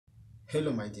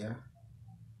Hello my dear,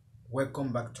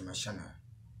 welcome back to my channel.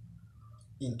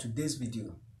 In today's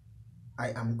video,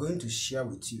 I am going to share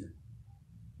with you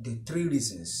the 3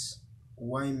 reasons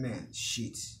why men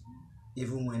cheat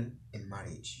even when in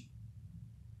marriage.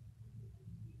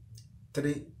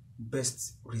 3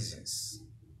 best reasons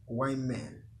why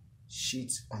men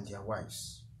cheat on their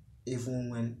wives even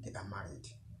when they are married.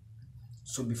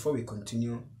 So before we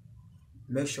continue,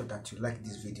 make sure that you like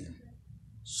this video,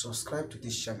 subscribe to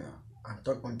this channel and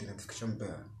turn on the notification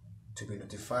bell to be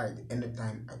notified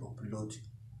anytime I upload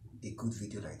a good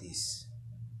video like this.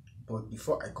 But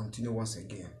before I continue once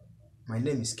again, my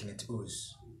name is Kenneth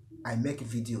Os. I make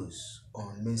videos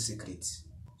on men secrets.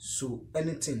 So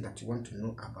anything that you want to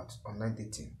know about online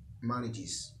dating,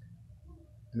 marriages,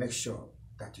 make sure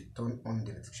that you turn on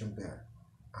the notification bell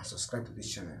and subscribe to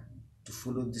this channel to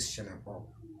follow this channel up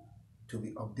to be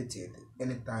updated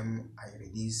anytime I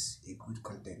release a good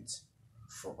content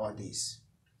for all this.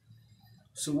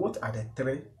 So what are the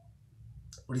 3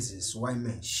 reasons why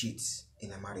men cheat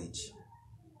in a marriage?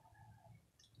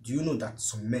 Do you know that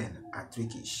some men are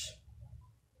trickish?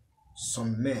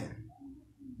 Some men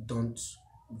don't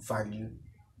value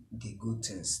the good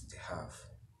things they have,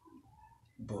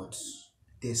 but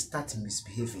they start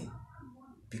misbehaving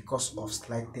because of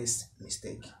slightest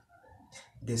mistake.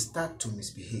 They start to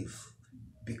misbehave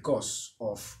because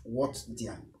of what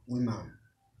their women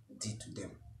did to them.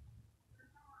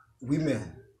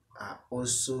 Women are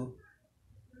also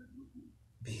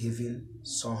behaving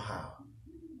somehow.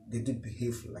 They do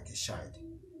behave like a child,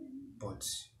 but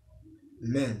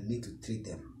men need to treat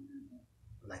them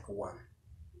like one.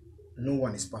 No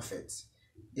one is perfect.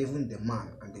 Even the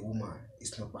man and the woman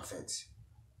is not perfect.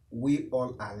 We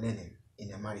all are learning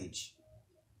in a marriage,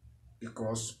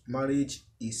 because marriage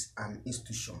is an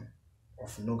institution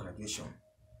of no graduation.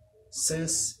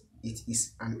 Since it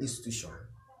is an institution,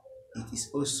 it is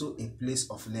also a place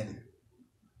of learning.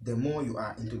 The more you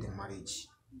are into the marriage,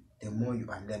 the more you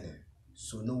are learning.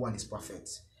 So no one is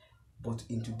perfect. But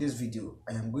in today's video,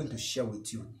 I am going to share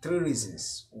with you 3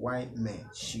 reasons why men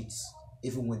cheat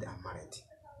even when they are married.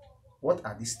 What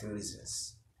are these 3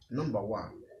 reasons? Number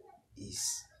 1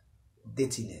 is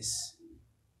dirtiness.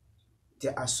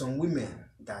 There are some women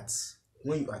that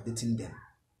when you are dating them,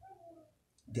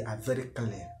 they are very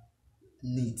clean,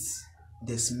 neat,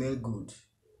 they smell good,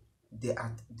 they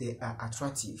are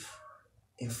attractive.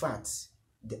 In fact,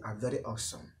 they are very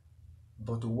awesome.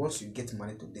 But once you get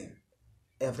married to them,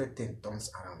 everything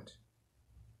turns around.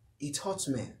 It hurts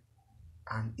men,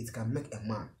 and it can make a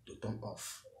man to turn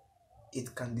off.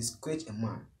 It can discourage a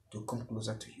man to come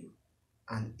closer to you,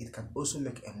 and it can also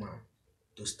make a man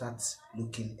to start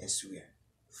looking elsewhere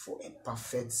for a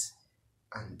perfect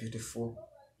and beautiful,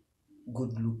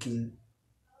 good-looking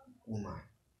woman.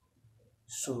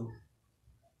 So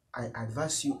I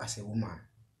advise you as a woman,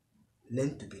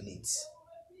 learn to be neat.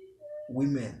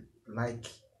 Women like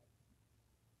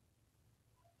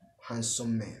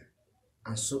handsome men,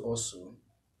 and so also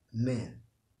men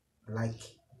like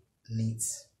neat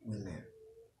women.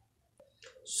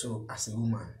 So as a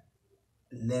woman,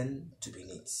 learn to be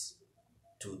neat,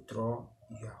 to draw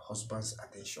your husband's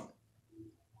attention,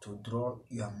 to draw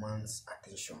your man's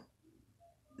attention.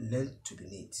 Learn to be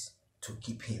neat, to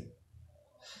keep him.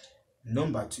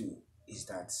 Number 2 is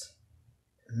that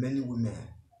many women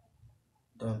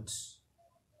don't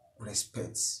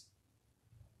respect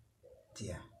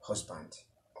their husband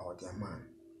or their man.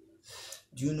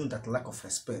 Do you know that lack of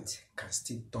respect can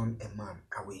still turn a man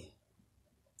away?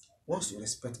 Once you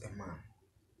respect a man,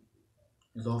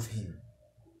 love him,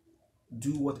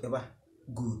 do whatever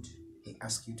good he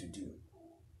asks you to do,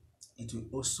 it will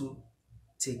also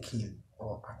take him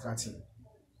or attract him.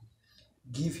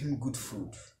 Give him good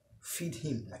food, feed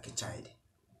him like a child.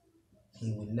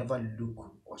 He will never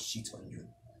look or cheat on you.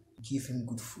 Give him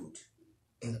good food,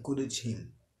 encourage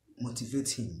him, motivate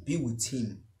him, be with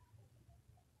him.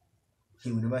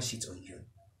 He will never cheat on you.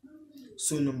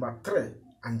 So number 3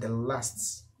 and the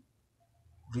last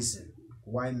reason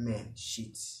why men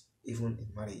cheat even in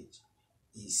marriage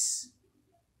is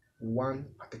one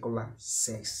particular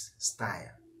sex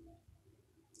style.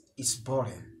 It's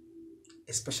boring,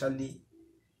 especially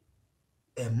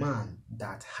a man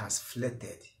that has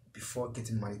flirted before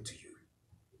getting married to you.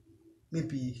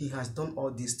 Maybe he has done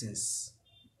all these things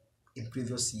in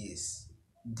previous years,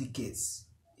 decades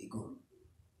ago,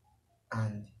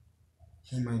 and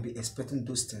he might be expecting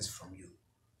those things from you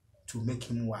to make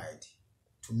him wild,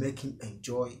 to make him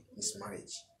enjoy his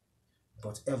marriage.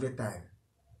 But every time,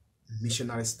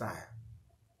 missionary style.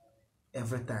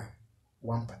 Every time,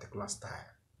 one particular style.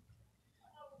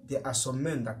 There are some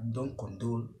men that don't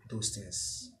condone those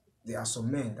things. There are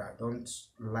some men that don't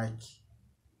like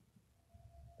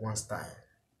one style.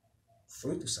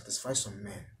 For you to satisfy some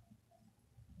men,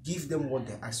 give them what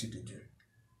they ask you to do.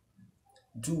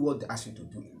 Do what they ask you to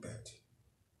do in bed.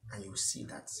 And you will see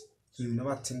that he will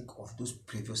never think of those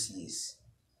previous years.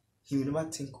 He will never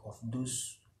think of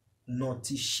those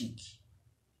naughty chic.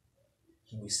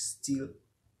 He will still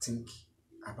think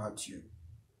about you.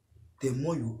 The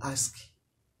more you ask,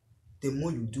 the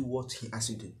more you do what he asks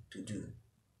you to do,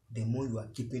 the more you are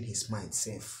keeping his mind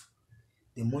safe.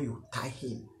 The more you tie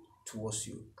him towards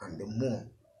you, and the more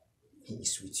he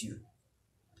is with you.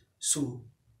 So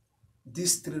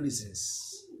these three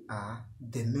reasons are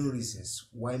the main reasons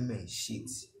why men cheat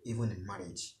even in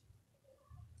marriage.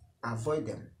 Avoid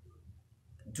them.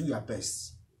 Do your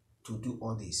best to do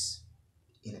all this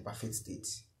in a perfect state,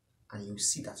 and you will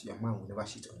see that your man will never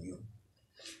cheat on you.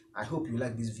 I hope you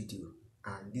like this video,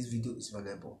 and this video is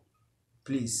valuable.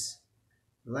 Please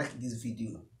like this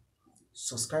video,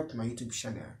 subscribe to my YouTube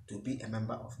channel to be a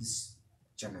member of this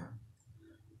channel.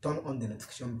 Turn on the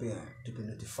notification bell to be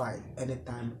notified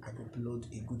anytime I upload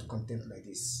a good content like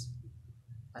this.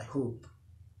 I hope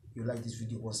you like this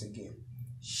video. Once again,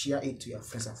 share it to your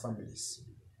friends and families.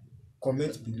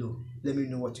 Comment below, let me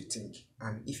know what you think,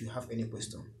 and if you have any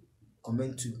question,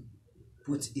 comment too.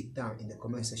 Put it down in the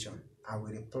comment section. I will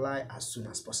reply as soon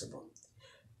as possible.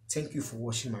 Thank you for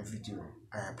watching my video.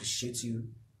 I appreciate you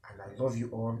and I love you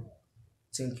all.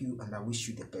 Thank you, and I wish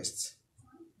you the best.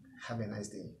 Have a nice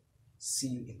day. See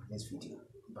you in my next video.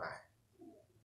 Bye.